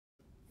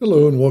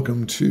Hello and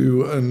welcome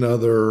to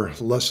another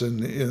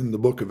lesson in the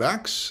book of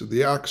Acts,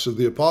 the Acts of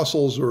the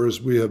Apostles, or as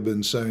we have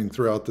been saying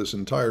throughout this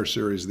entire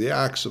series, the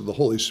Acts of the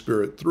Holy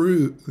Spirit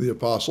through the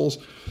Apostles,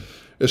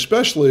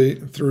 especially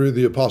through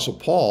the Apostle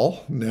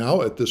Paul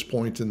now at this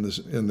point in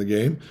the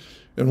game.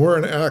 And we're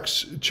in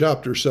Acts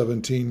chapter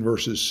 17,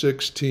 verses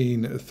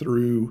 16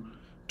 through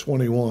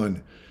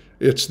 21.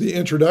 It's the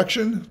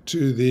introduction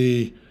to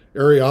the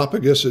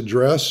Areopagus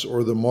Address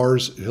or the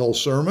Mars Hill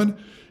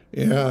Sermon.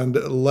 And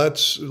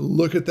let's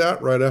look at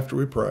that right after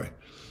we pray.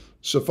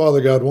 So, Father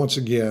God, once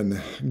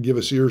again, give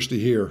us ears to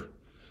hear.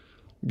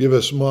 Give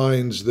us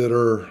minds that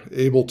are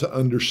able to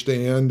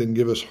understand, and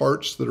give us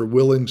hearts that are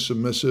willing,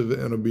 submissive,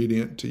 and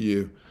obedient to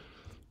you.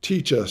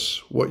 Teach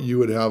us what you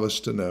would have us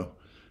to know.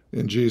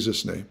 In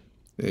Jesus' name,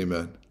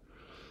 amen.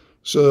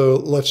 So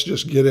let's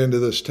just get into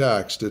this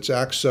text. It's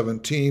Acts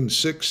 17,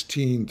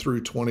 16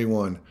 through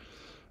 21.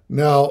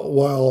 Now,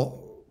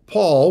 while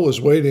Paul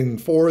was waiting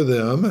for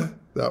them,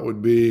 that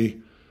would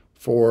be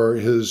for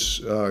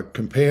his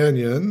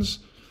companions,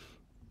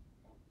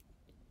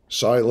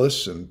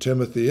 Silas and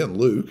Timothy and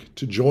Luke,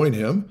 to join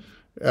him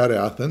at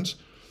Athens.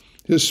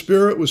 His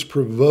spirit was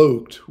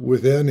provoked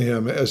within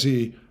him as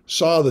he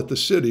saw that the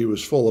city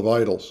was full of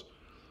idols.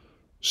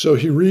 So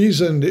he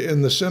reasoned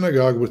in the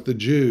synagogue with the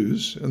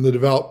Jews and the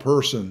devout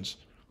persons,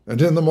 and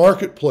in the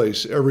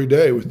marketplace every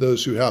day with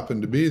those who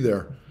happened to be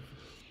there.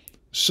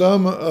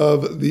 Some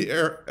of the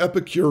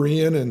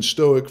Epicurean and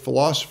Stoic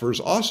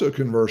philosophers also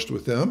conversed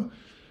with him,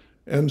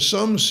 and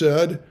some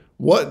said,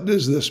 "What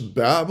does this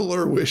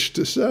babbler wish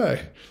to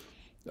say?"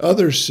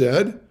 Others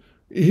said,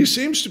 "He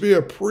seems to be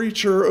a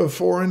preacher of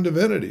foreign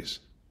divinities,"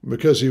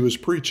 because he was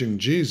preaching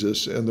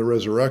Jesus and the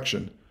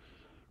resurrection.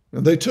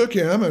 And they took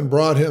him and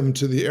brought him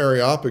to the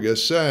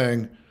Areopagus,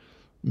 saying,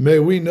 "May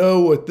we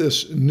know what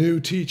this new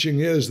teaching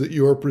is that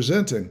you are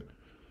presenting?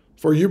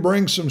 For you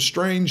bring some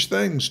strange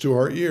things to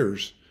our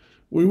ears.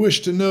 We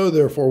wish to know,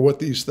 therefore, what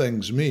these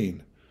things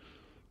mean."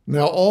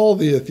 Now all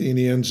the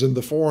Athenians and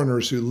the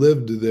foreigners who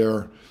lived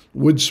there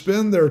would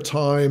spend their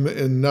time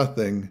in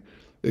nothing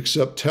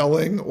except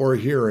telling or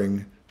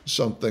hearing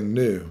something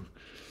new.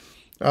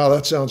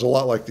 That sounds a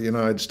lot like the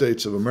United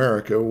States of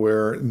America,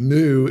 where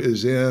new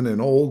is in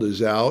and old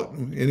is out.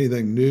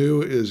 Anything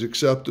new is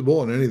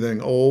acceptable and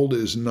anything old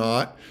is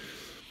not.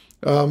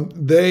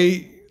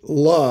 They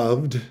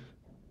loved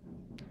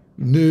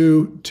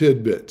new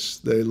tidbits.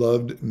 They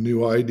loved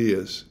new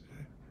ideas.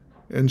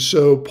 And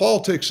so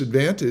Paul takes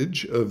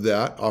advantage of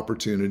that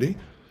opportunity,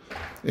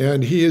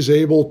 and he is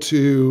able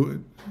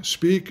to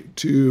speak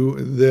to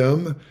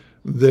them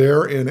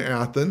there in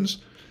Athens.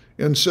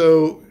 And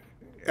so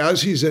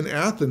as he's in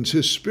Athens,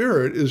 his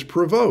spirit is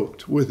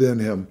provoked within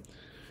him.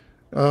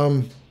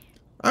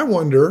 I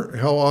wonder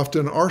how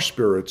often our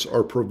spirits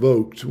are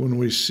provoked when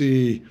we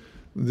see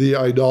the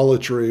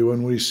idolatry,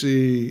 when we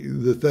see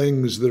the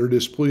things that are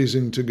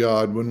displeasing to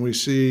God, when we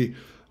see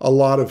a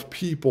lot of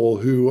people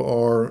who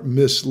are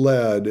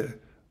misled,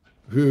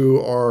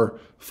 who are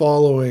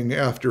following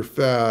after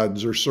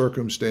fads or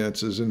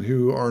circumstances, and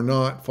who are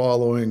not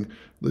following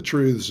the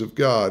truths of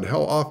God.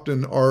 How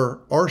often are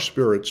our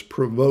spirits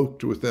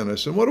provoked within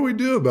us? And what do we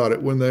do about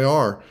it when they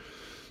are?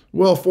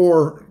 Well,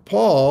 for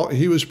Paul,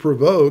 he was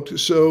provoked,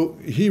 so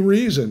he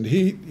reasoned.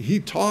 He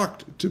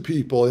talked to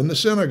people in the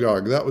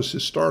synagogue. That was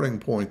his starting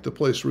point, the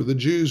place where the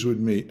Jews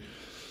would meet.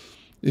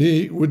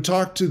 He would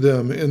talk to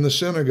them in the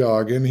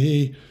synagogue, and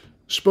he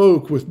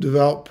spoke with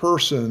devout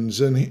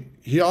persons. And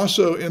he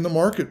also, in the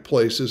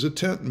marketplace, as a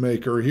tent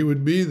maker, he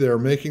would be there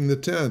making the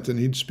tent, and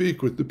he'd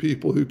speak with the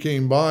people who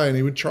came by, and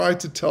he would try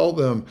to tell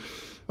them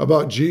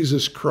about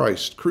Jesus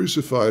Christ,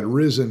 crucified,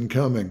 risen,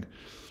 coming.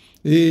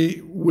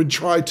 He would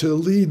try to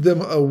lead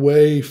them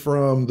away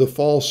from the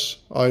false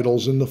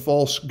idols and the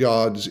false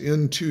gods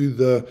into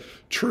the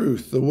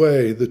truth, the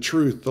way, the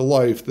truth, the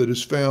life that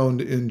is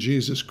found in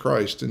Jesus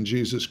Christ and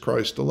Jesus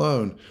Christ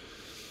alone.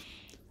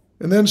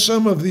 And then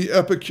some of the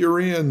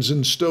Epicureans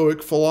and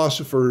Stoic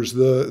philosophers,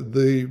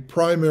 the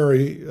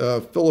primary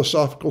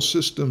philosophical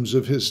systems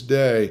of his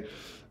day,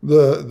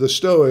 the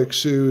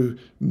Stoics who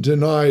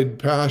denied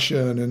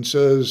passion and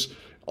says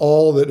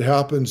all that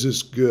happens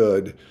is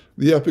good.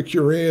 The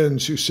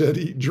Epicureans who said,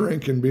 "Eat,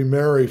 drink, and be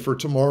merry, for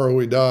tomorrow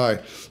we die."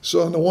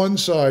 So on the one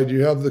side,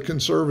 you have the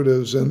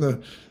conservatives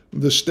and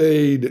the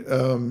staid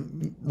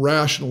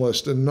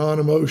rationalist and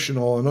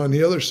non-emotional. And on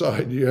the other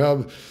side, you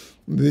have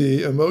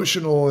the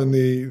emotional and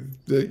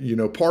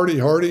the party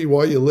hardy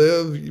while you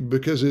live,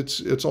 because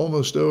it's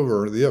almost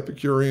over, the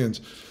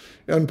Epicureans.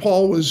 And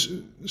Paul was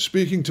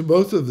speaking to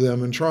both of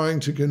them and trying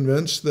to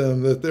convince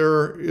them that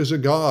there is a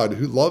God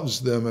who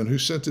loves them and who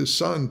sent his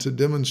son to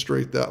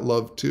demonstrate that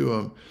love to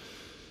them.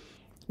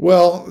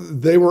 Well,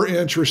 they were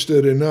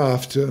interested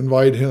enough to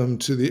invite him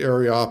to the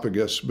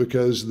Areopagus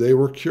because they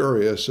were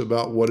curious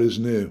about what is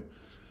new.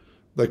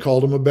 They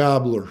called him a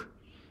babbler.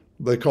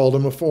 They called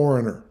him a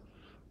foreigner.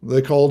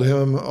 They called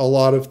him a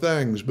lot of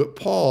things. But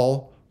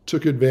Paul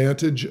took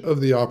advantage of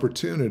the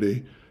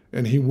opportunity,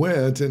 and he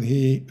went and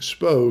he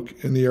spoke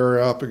in the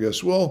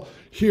Areopagus. We'll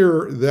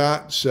hear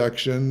that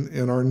section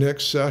in our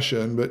next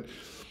session, but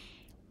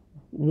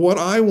What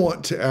I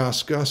want to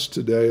ask us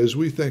today as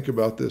we think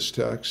about this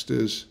text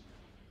is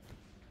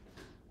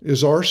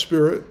our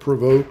spirit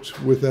provoked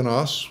within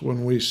us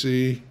when we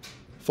see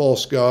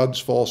false gods,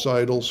 false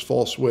idols,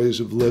 false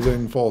ways of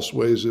living, false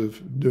ways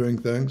of doing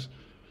things?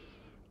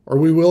 Are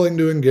we willing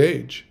to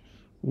engage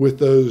with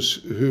those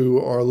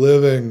who are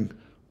living,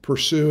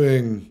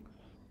 pursuing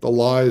the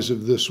lies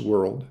of this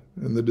world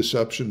and the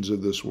deceptions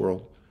of this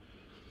world?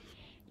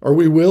 Are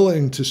we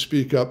willing to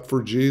speak up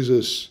for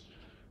Jesus,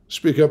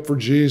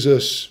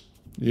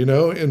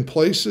 in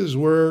places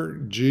where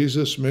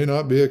Jesus may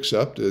not be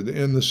accepted?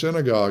 In the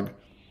synagogue,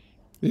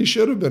 he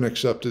should have been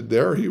accepted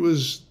there. He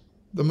was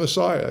the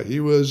Messiah. He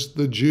was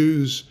the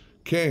Jews'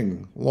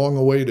 king, long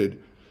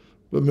awaited,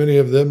 but many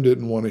of them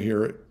didn't want to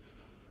hear it.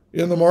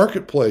 In the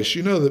marketplace,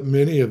 that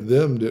many of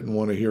them didn't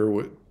want to hear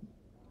what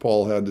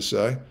Paul had to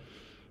say,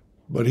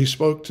 but he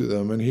spoke to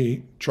them and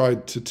he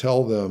tried to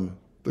tell them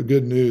the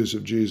good news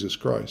of Jesus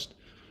Christ.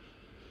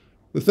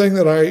 The thing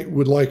that I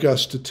would like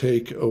us to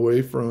take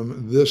away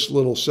from this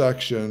little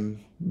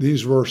section,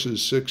 these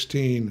verses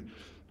 16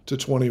 to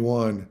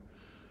 21,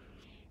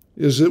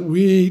 is that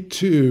we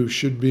too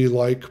should be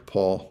like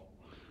Paul.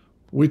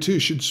 We too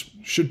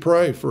should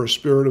pray for a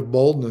spirit of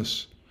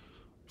boldness,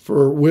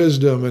 for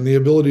wisdom and the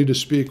ability to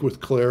speak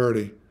with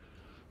clarity.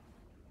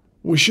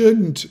 We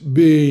shouldn't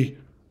be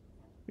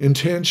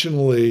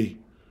intentionally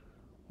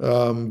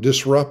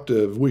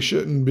disruptive. We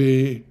shouldn't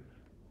be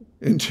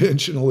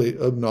intentionally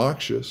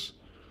obnoxious.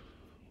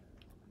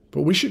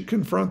 But we should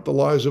confront the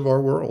lies of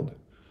our world.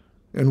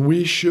 And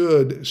we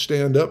should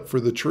stand up for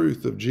the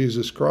truth of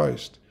Jesus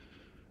Christ.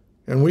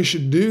 And we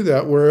should do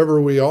that wherever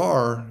we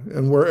are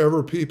and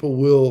wherever people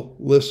will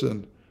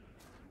listen.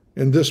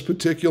 In this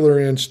particular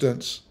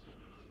instance,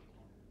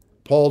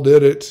 Paul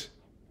did it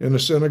in a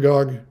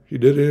synagogue. He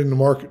did it in the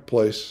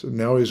marketplace. And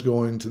now he's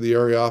going to the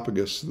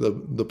Areopagus,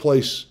 the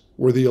place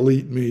where the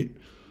elite meet.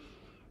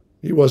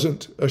 He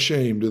wasn't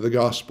ashamed of the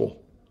gospel.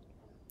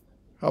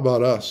 How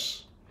about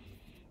us?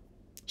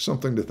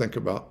 Something to think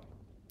about.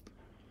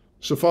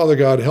 So, Father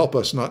God, help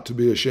us not to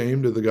be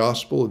ashamed of the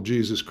gospel of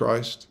Jesus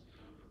Christ.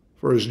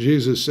 For as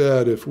Jesus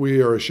said, if we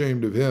are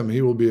ashamed of him,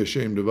 he will be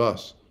ashamed of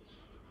us.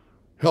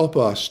 Help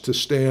us to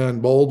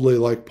stand boldly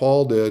like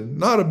Paul did,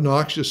 not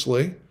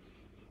obnoxiously,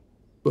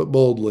 but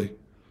boldly.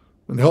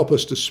 And help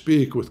us to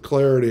speak with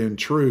clarity and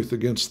truth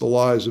against the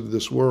lies of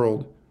this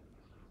world.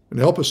 And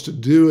help us to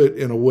do it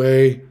in a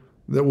way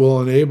that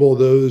will enable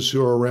those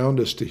who are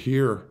around us to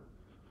hear.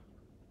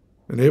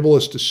 Enable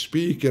us to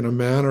speak in a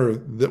manner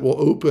that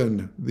will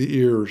open the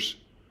ears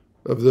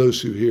of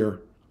those who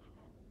hear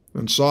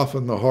and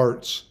soften the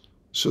hearts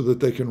so that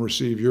they can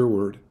receive your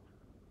word.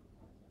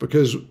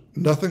 Because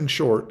nothing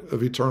short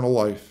of eternal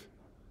life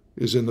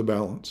is in the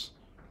balance.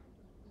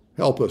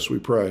 Help us, we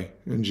pray,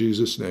 in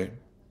Jesus' name.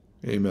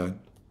 Amen.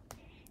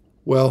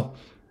 Well,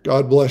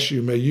 God bless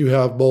you. May you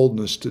have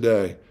boldness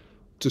today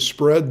to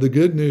spread the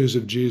good news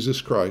of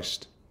Jesus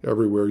Christ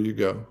everywhere you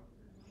go.